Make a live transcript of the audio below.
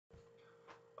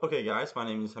Okay guys, my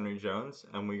name is Henry Jones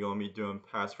and we're going to be doing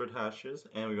password hashes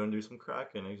and we're going to do some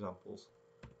cracking examples.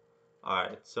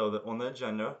 Alright, so on the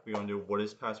agenda, we're going to do what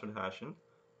is password hashing,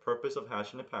 purpose of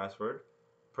hashing a password,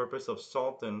 purpose of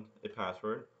salting a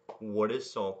password, what is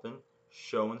salting,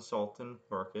 showing salting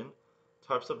working,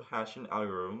 types of hashing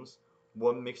algorithms,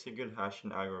 what makes a good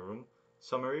hashing algorithm,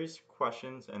 summaries,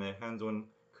 questions, and a hands-on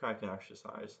cracking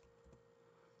exercise.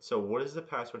 So what is the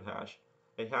password hash?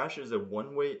 A hash is a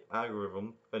one-way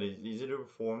algorithm that is easy to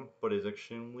perform but is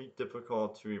extremely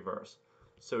difficult to reverse.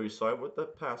 So you start with the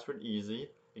password easy,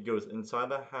 it goes inside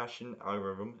the hashing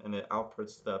algorithm and it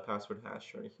outputs the password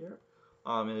hash right here.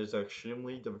 It is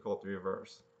extremely difficult to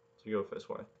reverse. So you go this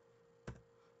way.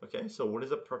 Okay, so what is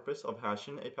the purpose of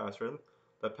hashing a password?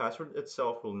 The password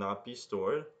itself will not be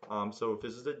stored. So if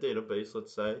this is a database,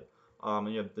 let's say,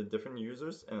 and you have the different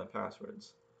users and the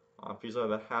passwords. These are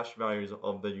the hash values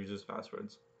of the user's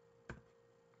passwords.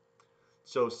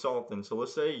 So Sultan, so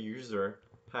let's say a user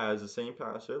has the same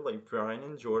password like Brian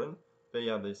and Jordan. They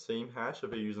have the same hash if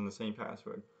they're using the same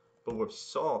password. But with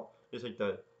Salt, you take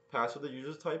the password the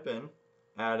users type in,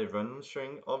 add a random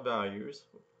string of values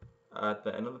at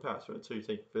the end of the password. So you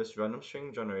take this random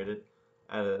string generated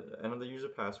at the end of the user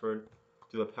password,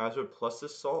 do the password plus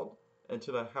this salt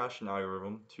into the hashing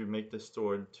algorithm to create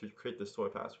the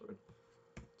stored password.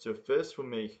 So this will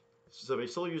make so they're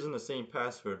still using the same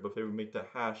password, but they would make the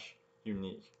hash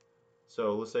unique.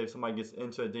 So let's say if somebody gets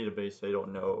into a database, they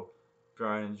don't know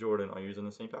Brian and Jordan are using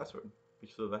the same password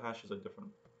because the hashes are different.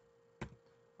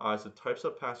 So types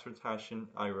of password hashing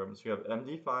algorithms. You have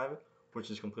MD5,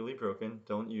 which is completely broken.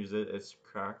 Don't use it. It's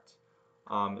cracked.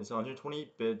 It's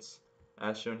 128 bits,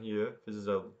 as shown here. This is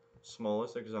the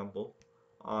smallest example.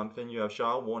 Then you have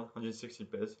SHA-1, 160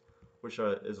 bits, which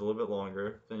is a little bit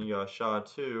longer. Then you got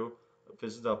SHA-2.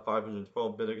 This is a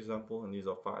 512-bit example, and these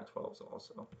are 512s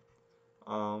also.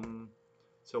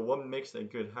 So what makes a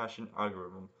good hashing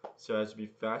algorithm? So it has to be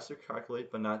fast to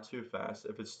calculate, but not too fast.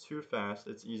 If it's too fast,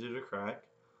 it's easier to crack.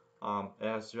 It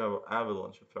has to have an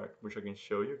avalanche effect, which I can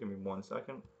show you. Give me 1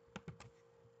 second.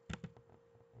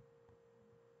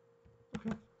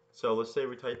 Okay. So let's say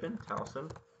we type in Towson.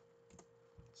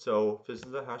 So this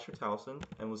is the hash for Towson,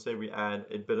 and let's say we add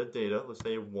a bit of data. Let's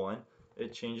say 1.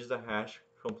 It changes the hash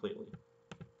completely.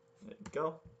 There you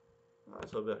go.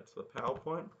 Alright, so back to the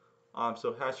PowerPoint.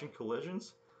 So hashing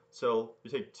collisions. So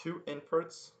you take two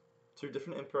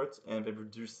different inputs, and they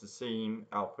produce the same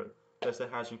output. That's a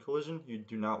hashing collision. You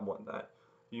do not want that.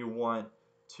 You want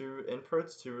two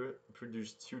inputs to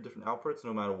produce two different outputs,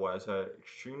 no matter what. It's an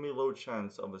extremely low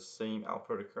chance of the same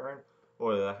output occurring,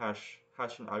 or the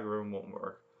hashing algorithm won't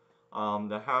work.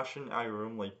 The hashing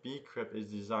algorithm, like bcrypt,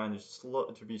 is designed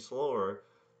to be slower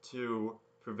to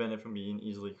prevent it from being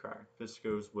easily cracked. This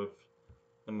goes with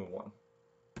number 1.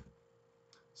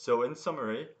 So in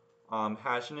summary,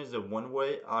 hashing is a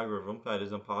one-way algorithm that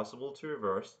is impossible to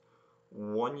reverse.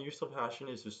 One use of hashing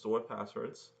is to store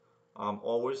passwords.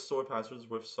 Always store passwords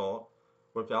with salt.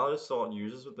 Without a salt,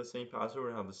 users with the same password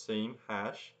will have the same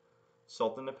hash.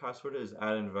 Salting the password is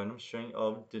adding a random string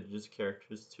of digits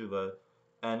characters to the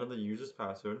end of the user's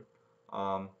password.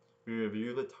 We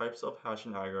review the types of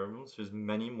hashing algorithms. There's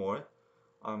many more.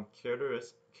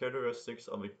 Characteristics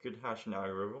of a good hashing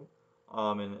algorithm.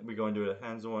 And we're going to do a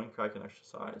hands-on cracking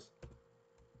exercise.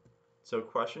 So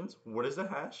questions: what is a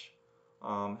hash?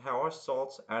 How are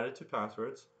salts added to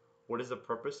passwords? What is the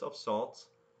purpose of salts?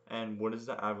 And what is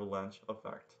the avalanche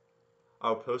effect?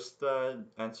 I'll post the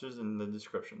answers in the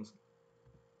descriptions.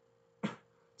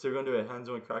 So we're going to do a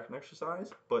hands-on cracking exercise,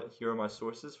 but here are my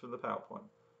sources for the PowerPoint.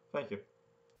 Thank you.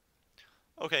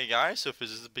 Okay guys, so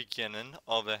this is the beginning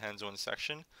of the hands-on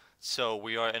section. So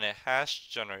we are in a hash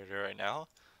generator right now.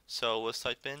 So let's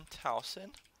type in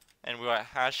Towson, and we are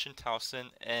hashing Towson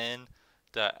in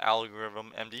the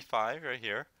algorithm MD5 right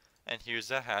here, and here's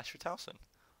the hash for Towson.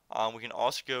 We can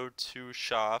also go to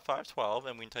SHA-512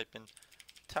 and we can type in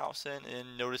Towson,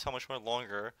 and notice how much more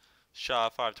longer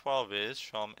SHA-512 is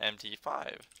from MD5.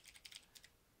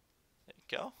 There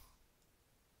you go.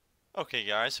 Okay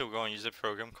guys, so we're going to use a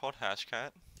program called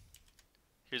Hashcat.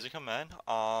 Here's a command.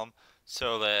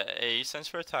 So the A stands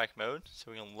for attack mode.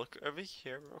 So we can look over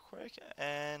here real quick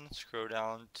and scroll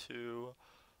down to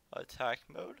attack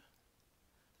mode.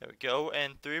 There we go.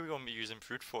 And 3, we're going to be using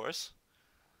brute force.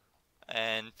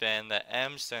 And then the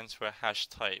M stands for hash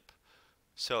type.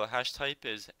 So the hash type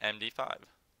is MD5.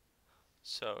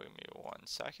 So give me 1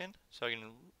 second. So I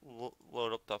can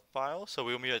load up the file. So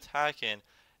we'll be attacking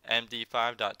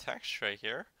md5.txt right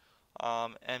here.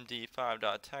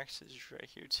 md5.txt is right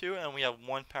here too, and we have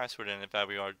one password in it that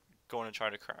we are going to try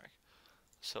to crack.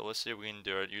 So let's see if we can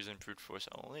do it using brute force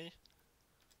only.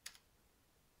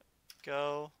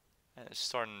 go. And it's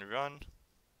starting to run.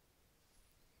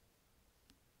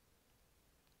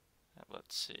 And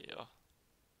let's see.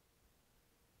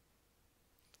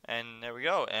 And there we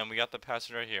go. And we got the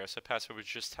password right here. So password was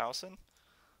just Towson.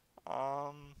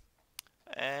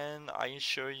 And I can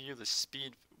show you the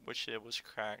speed which it was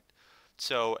cracked.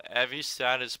 So every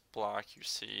status block you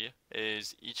see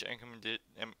is each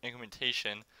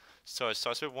incrementation. So it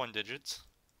starts with 1 digits,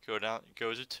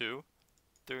 goes to 2,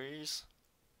 3s,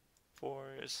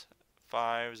 4s,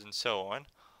 5s, and so on.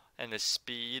 And the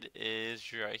speed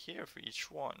is right here for each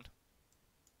one.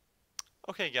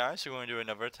 Okay guys, so we're going to do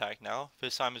another attack now.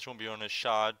 This time it's going to be on a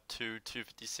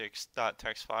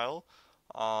SHA-256.txt file.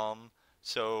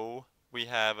 So we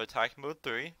have attack mode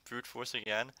 3, brute force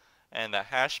again, and the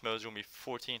hash mode is going to be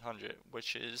 1400,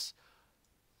 which is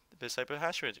this type of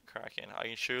hash rate cracking. I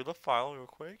can show you the file real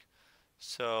quick.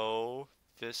 So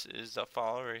this is the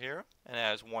file right here, and it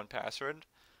has one password,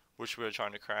 which we're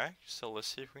trying to crack. So let's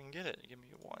see if we can get it. Give me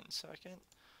 1 second.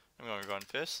 I'm going to run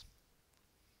this.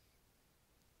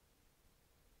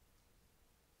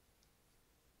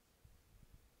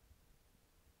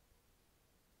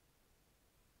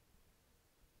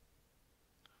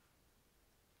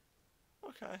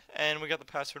 Okay, and we got the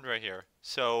password right here.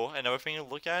 So another thing to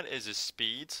look at is the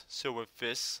speeds. So with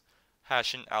this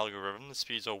hashing algorithm, the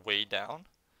speeds are way down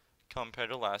compared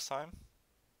to last time.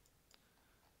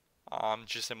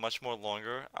 Just a much more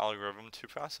longer algorithm to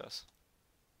process.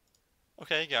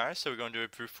 Okay guys, so we're going to do a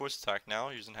brute force attack now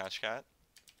using Hashcat.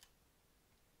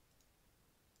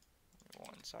 1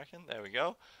 second, there we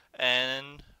go.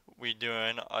 And we're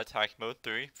doing attack mode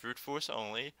 3, brute force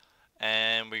only.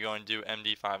 And we're going to do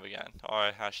MD5 again,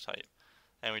 our hash type.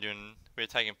 And we're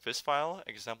attacking this file,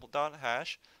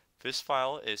 example.hash. This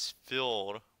file is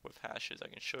filled with hashes. I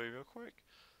can show you real quick.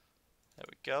 There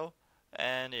we go.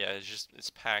 And yeah, it's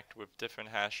packed with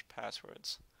different hash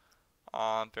passwords.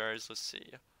 There's, let's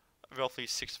see, roughly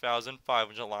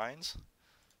 6,500 lines.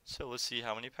 So let's see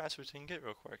how many passwords we can get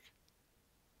real quick.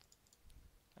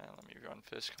 And let me run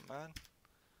this command.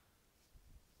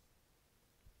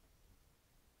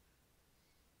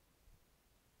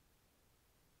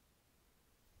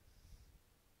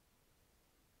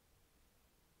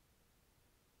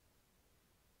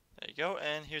 There you go,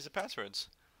 and here's the passwords.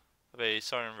 They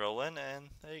start enrolling,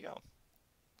 and there you go.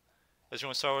 It's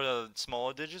going to start with the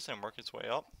smaller digits and work its way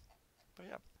up. But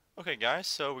yeah. Okay guys,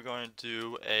 so we're going to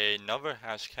do another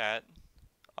hashcat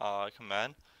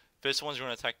command. This one's going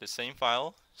to attack the same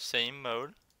file, same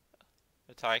mode,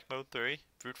 attack mode 3,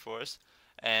 brute force,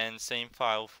 and same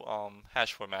file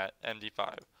hash format,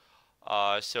 MD5.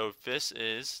 So this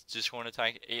is just going to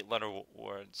attack 8-letter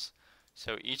words.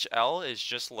 So each L is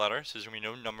just letter, so there's going to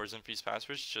be no numbers in these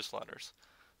passwords, just letters.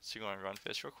 So you're going to run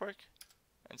this real quick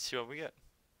and see what we get.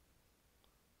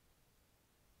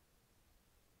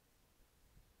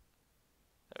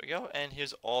 There we go, and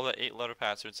here's all the 8-letter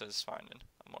passwords that it's finding.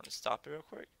 I'm going to stop it real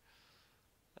quick.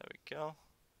 There we go.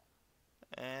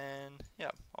 And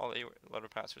yeah, all the 8-letter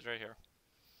passwords right here.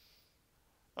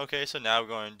 Okay, so now we're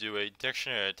going to do a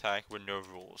dictionary attack with no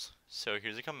rules. So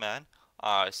here's a command.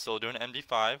 Still doing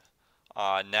MD5.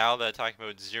 Now the attack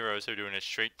mode is 0, so we're doing a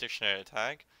straight dictionary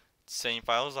attack. Same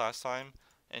file as last time.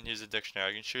 And here's the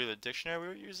dictionary. I can show you the dictionary we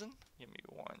were using. Give me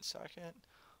 1 second.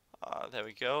 There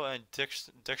we go. And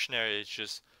dictionary is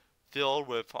just filled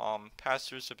with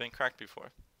passwords that have been cracked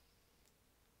before.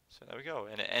 So there we go.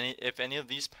 And if any of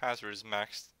these passwords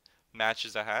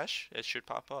matches the hash, it should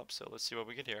pop up. So let's see what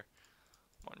we get here.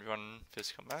 I'm going to run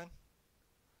this command.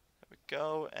 There we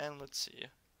go. And let's see.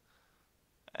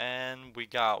 And we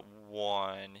got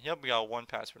one. Yep, we got one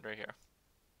password right here.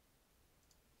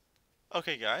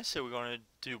 Okay guys, so we're going to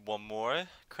do one more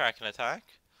Kraken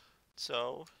attack.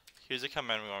 So here's the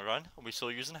command we're going to run. We're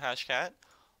still using Hashcat.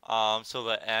 So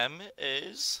the M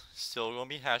is still going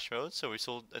to be hash mode, so we're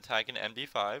still attacking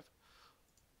MD5.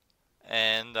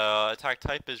 And the attack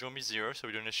type is going to be 0, so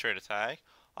we're doing a straight attack.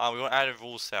 We're going to add a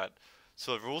rule set.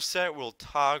 So the rule set will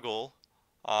toggle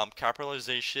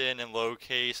capitalization and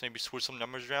lowercase, maybe switch some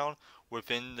numbers around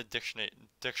within the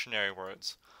dictionary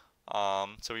words.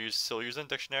 So we're still using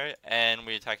dictionary, and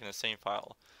we're attacking the same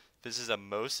file. This is the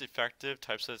most effective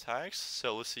types of attacks,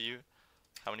 so let's see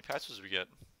how many passwords we get.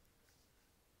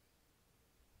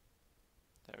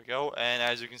 There we go, and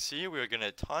as you can see, we're getting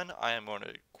a ton. I am going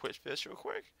to quit this real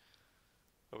quick,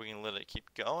 but we can let it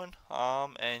keep going.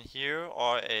 And here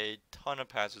are a ton of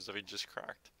passwords that we just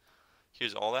cracked.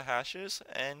 Here's all the hashes,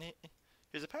 and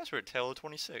here's a password,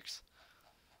 Taylor26.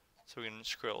 So we can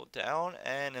scroll down,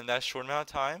 and in that short amount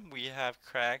of time, we have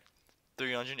cracked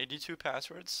 382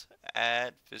 passwords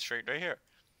at this rate right here.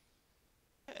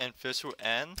 and this will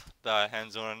end the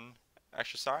hands-on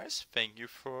exercise. Thank you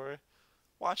for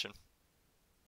watching.